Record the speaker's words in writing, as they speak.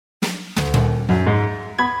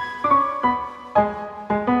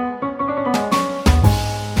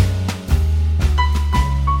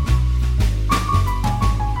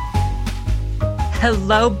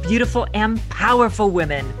Hello, beautiful and powerful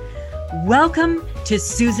women. Welcome to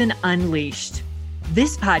Susan Unleashed.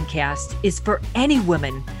 This podcast is for any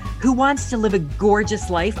woman who wants to live a gorgeous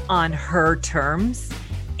life on her terms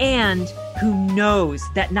and who knows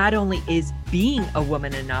that not only is being a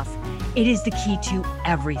woman enough, it is the key to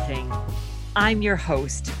everything. I'm your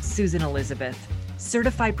host, Susan Elizabeth,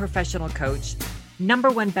 certified professional coach,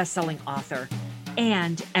 #1 best-selling author,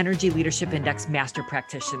 and Energy Leadership Index master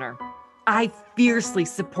practitioner. I fiercely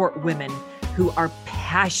support women who are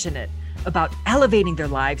passionate about elevating their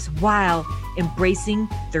lives while embracing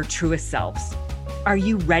their truest selves. Are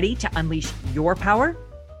you ready to unleash your power?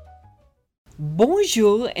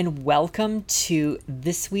 Bonjour and welcome to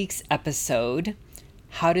this week's episode,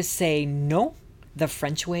 How to Say No the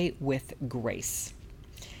French Way with Grace.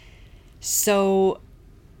 So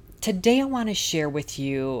today I want to share with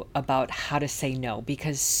you about how to say no,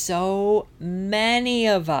 because so many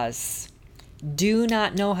of us do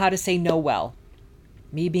not know how to say no well,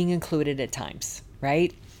 me being included at times,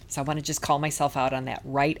 right? So I want to just call myself out on that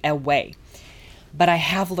right away. But I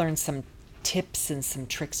have learned some tips and some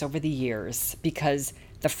tricks over the years because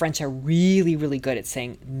the French are really, really good at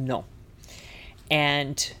saying no.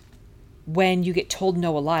 And when you get told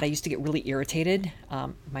no a lot, I used to get really irritated.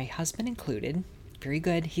 My husband included, very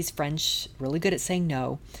good. He's French, really good at saying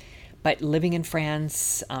no. But living in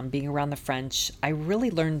France, being around the French, I really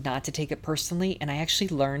learned not to take it personally. And I actually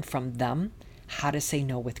learned from them how to say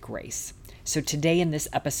no with grace. So today in this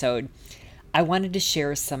episode, I wanted to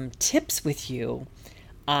share some tips with you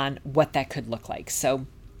on what that could look like. So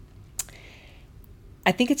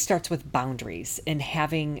I think it starts with boundaries and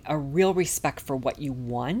having a real respect for what you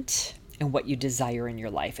want and what you desire in your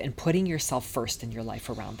life and putting yourself first in your life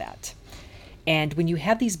around that. And when you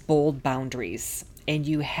have these bold boundaries and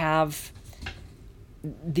you have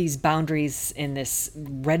these boundaries in this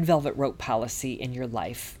red velvet rope policy in your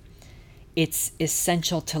life, it's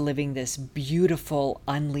essential to living this beautiful,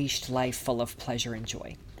 unleashed life full of pleasure and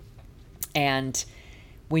joy. And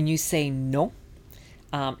when you say no,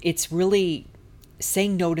 it's really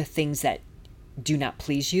saying no to things that do not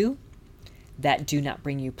please you, that do not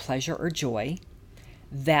bring you pleasure or joy,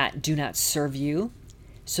 that do not serve you,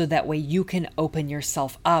 so that way you can open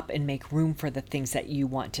yourself up and make room for the things that you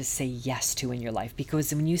want to say yes to in your life.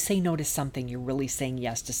 Because when you say no to something, you're really saying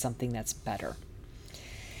yes to something that's better.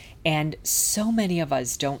 And so many of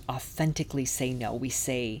us don't authentically say no. We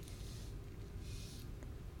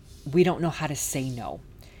don't know how to say no.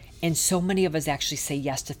 And so many of us actually say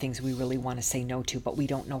yes to things we really want to say no to, but we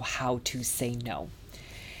don't know how to say no.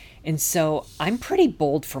 And so I'm pretty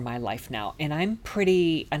bold for my life now, and I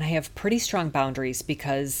have pretty strong boundaries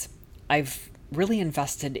because I've really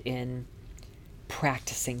invested in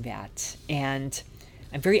practicing that. And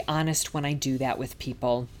I'm very honest when I do that with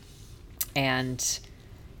people and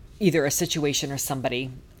either a situation or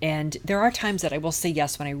somebody. And there are times that I will say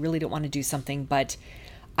yes when I really don't want to do something, but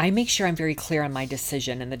I make sure I'm very clear on my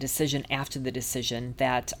decision and the decision after the decision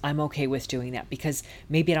that I'm okay with doing that, because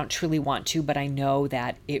maybe I don't truly want to, but I know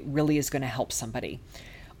that it really is going to help somebody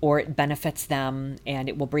or it benefits them and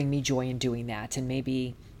it will bring me joy in doing that, and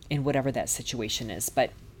maybe in whatever that situation is.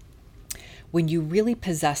 But when you really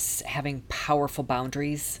possess having powerful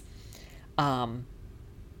boundaries,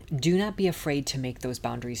 do not be afraid to make those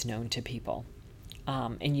boundaries known to people.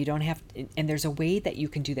 And you don't have, and there's a way that you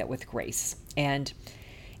can do that with grace. And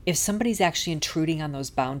if somebody's actually intruding on those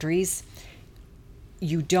boundaries,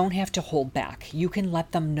 you don't have to hold back. You can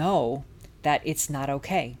let them know that it's not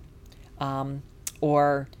okay.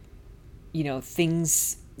 Or,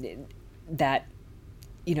 things that,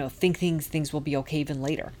 think things will be okay even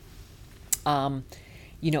later.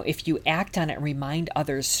 If you act on it, remind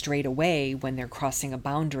others straight away when they're crossing a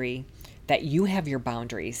boundary that you have your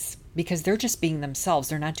boundaries, because they're just being themselves.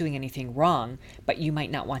 They're not doing anything wrong, but you might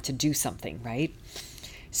not want to do something, right?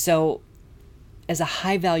 So as a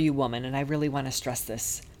high value woman, and I really want to stress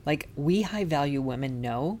this, we high value women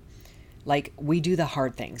know, we do the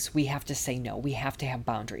hard things. We have to say no. We have to have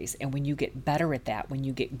boundaries. And when you get better at that, when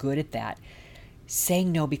you get good at that,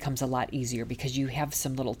 saying no becomes a lot easier because you have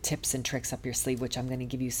some little tips and tricks up your sleeve, which I'm going to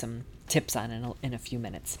give you some tips on in a few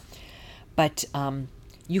minutes. But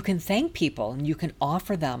you can thank people and you can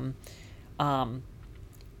offer them,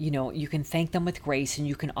 you can thank them with grace, and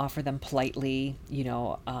you can offer them politely,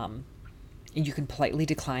 and you can politely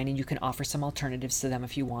decline, and you can offer some alternatives to them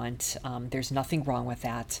if you want. There's nothing wrong with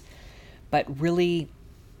that. But really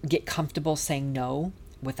get comfortable saying no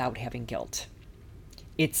without having guilt.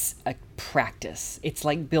 It's a practice. It's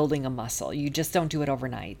like building a muscle. You just don't do it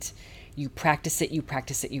overnight. You practice it, you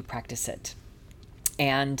practice it, you practice it.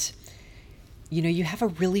 And, you have a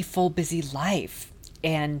really full, busy life.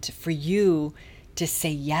 And for you to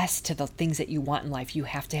say yes to the things that you want in life, you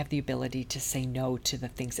have to have the ability to say no to the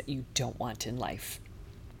things that you don't want in life.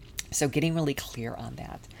 So getting really clear on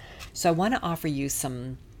that. So I want to offer you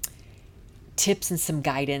some tips and some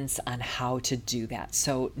guidance on how to do that.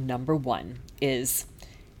 So number one is,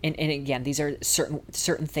 and again, these are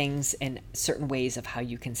certain things and certain ways of how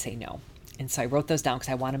you can say no. And so I wrote those down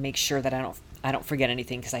because I want to make sure that I don't forget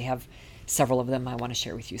anything, because I have several of them I want to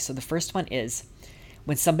share with you. So the first one is,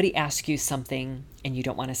 when somebody asks you something and you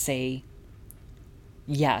don't want to say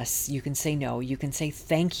yes, you can say no. You can say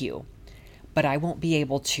thank you, but I won't be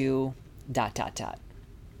able to ...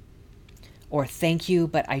 Or thank you,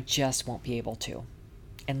 but I just won't be able to.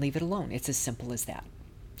 And leave it alone. It's as simple as that.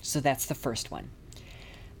 So that's the first one.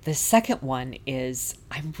 The second one is,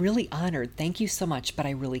 I'm really honored. Thank you so much, but I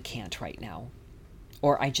really can't right now.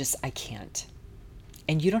 Or I can't.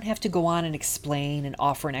 And you don't have to go on and explain and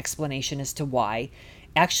offer an explanation as to why.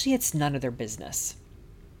 Actually, it's none of their business.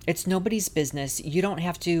 It's nobody's business. You don't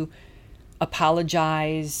have to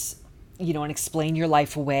apologize, and explain your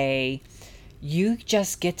life away. You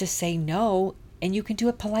just get to say no, and you can do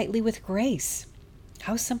it politely with grace.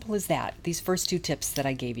 How simple is that? These first two tips that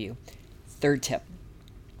I gave you. Third tip.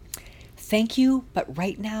 Thank you, but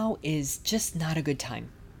right now is just not a good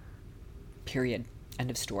time. Period. End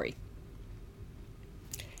of story.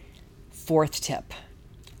 Fourth tip.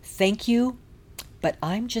 Thank you, but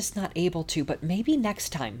I'm just not able to, but maybe next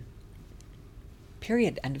time.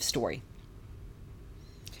 Period. End of story.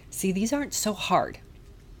 See, these aren't so hard.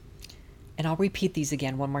 And I'll repeat these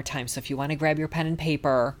again one more time. So if you want to grab your pen and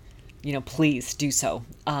paper, please do so.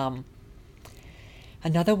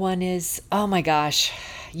 Another one is, oh my gosh,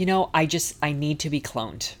 I need to be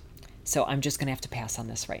cloned. So I'm just going to have to pass on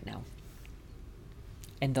this right now.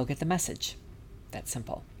 And they'll get the message. That's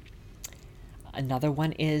simple. Another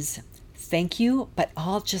one is, thank you, but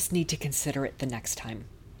I'll just need to consider it the next time.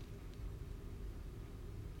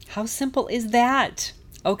 How simple is that?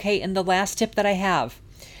 Okay, and the last tip that I have.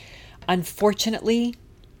 Unfortunately,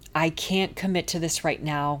 I can't commit to this right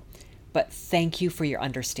now, but thank you for your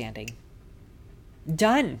understanding.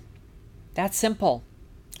 Done. That's simple.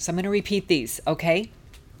 So I'm going to repeat these, okay?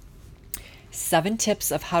 7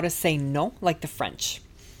 tips of how to say no like the French.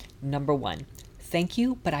 Number 1, thank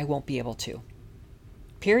you, but I won't be able to.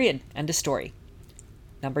 Period. End of story.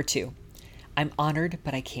 Number 2, I'm honored,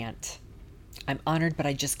 but I can't. I'm honored, but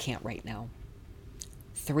I just can't right now.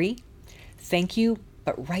 3, thank you,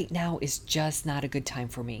 but right now is just not a good time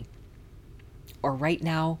for me. Or right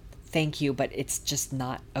now, thank you, but it's just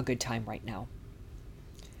not a good time right now.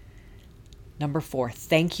 Number 4,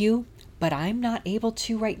 thank you, but I'm not able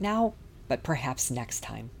to right now, but perhaps next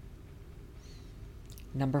time.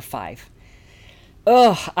 Number 5,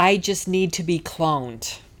 I just need to be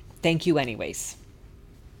cloned. Thank you anyways.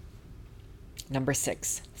 Number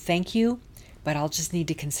 6, thank you, but I'll just need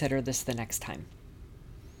to consider this the next time.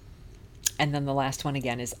 And then the last one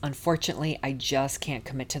again is, unfortunately, I just can't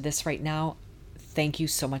commit to this right now. Thank you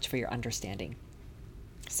so much for your understanding.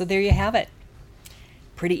 So there you have it.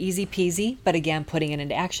 Pretty easy peasy, but again, putting it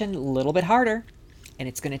into action a little bit harder. And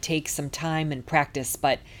it's going to take some time and practice,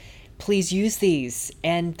 but please use these.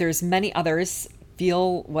 And there's many others.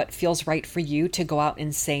 Feel what feels right for you to go out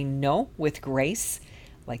and say no with grace,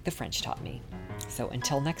 like the French taught me. So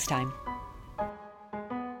until next time.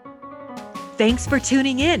 Thanks for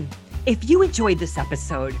tuning in. If you enjoyed this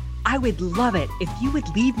episode, I would love it if you would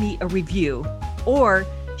leave me a review or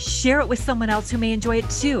share it with someone else who may enjoy it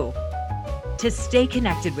too. To stay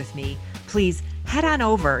connected with me, please head on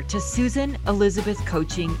over to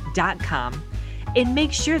SusanElizabethCoaching.com and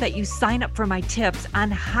make sure that you sign up for my tips on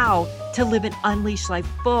how to live an unleashed life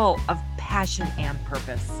full of passion and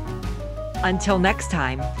purpose. Until next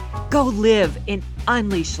time, go live an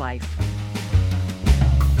unleashed life.